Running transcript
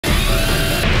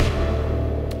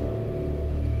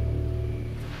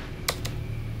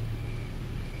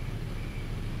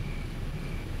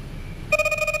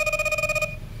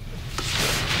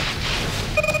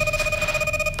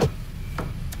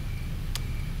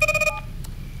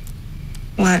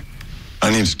What? I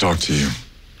need to talk to you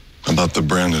about the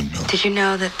Brandon bill. Did you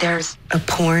know that there's a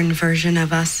porn version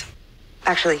of us?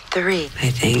 Actually, 3,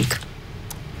 I think.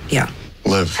 Yeah.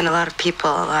 Liv. And a lot of people,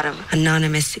 a lot of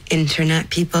anonymous internet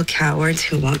people, cowards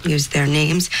who won't use their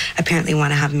names, apparently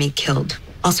want to have me killed.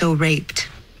 Also raped.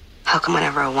 How come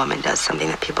whenever a woman does something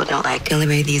that people don't like, the only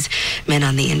way these men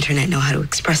on the internet know how to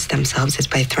express themselves is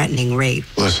by threatening rape?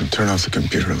 Listen, turn off the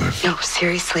computer, Liv. No,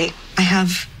 seriously. I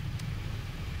have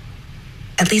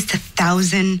at least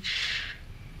 1,000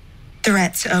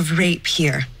 threats of rape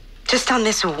here. Just on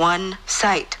this one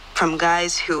site from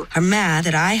guys who are mad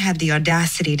that I had the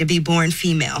audacity to be born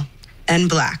female and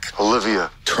black.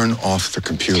 Olivia, turn off the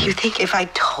computer. Do you think if I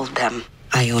told them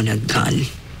I own a gun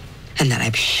and that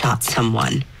I've shot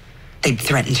someone, they'd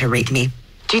threaten to rape me?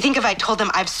 Do you think if I told them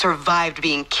I've survived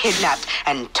being kidnapped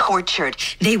and tortured,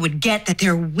 they would get that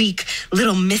their weak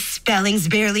little misspellings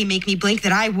barely make me blink,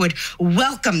 that I would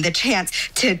welcome the chance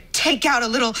to take out a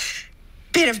little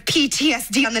bit of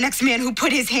PTSD on the next man who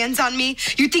put his hands on me?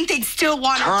 You think they'd still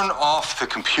want to... Turn off the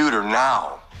computer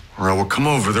now. Or I will come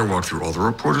over there, walk through all the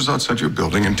reporters outside your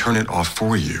building, and turn it off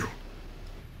for you.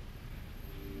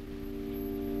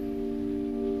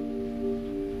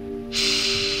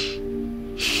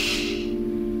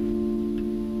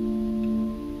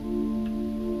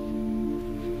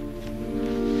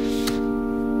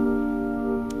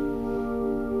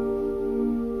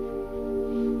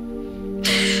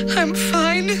 I'm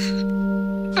fine.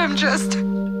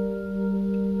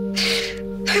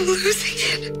 I'm losing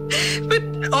it,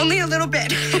 but only a little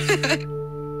bit.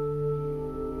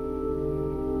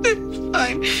 I'm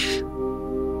fine.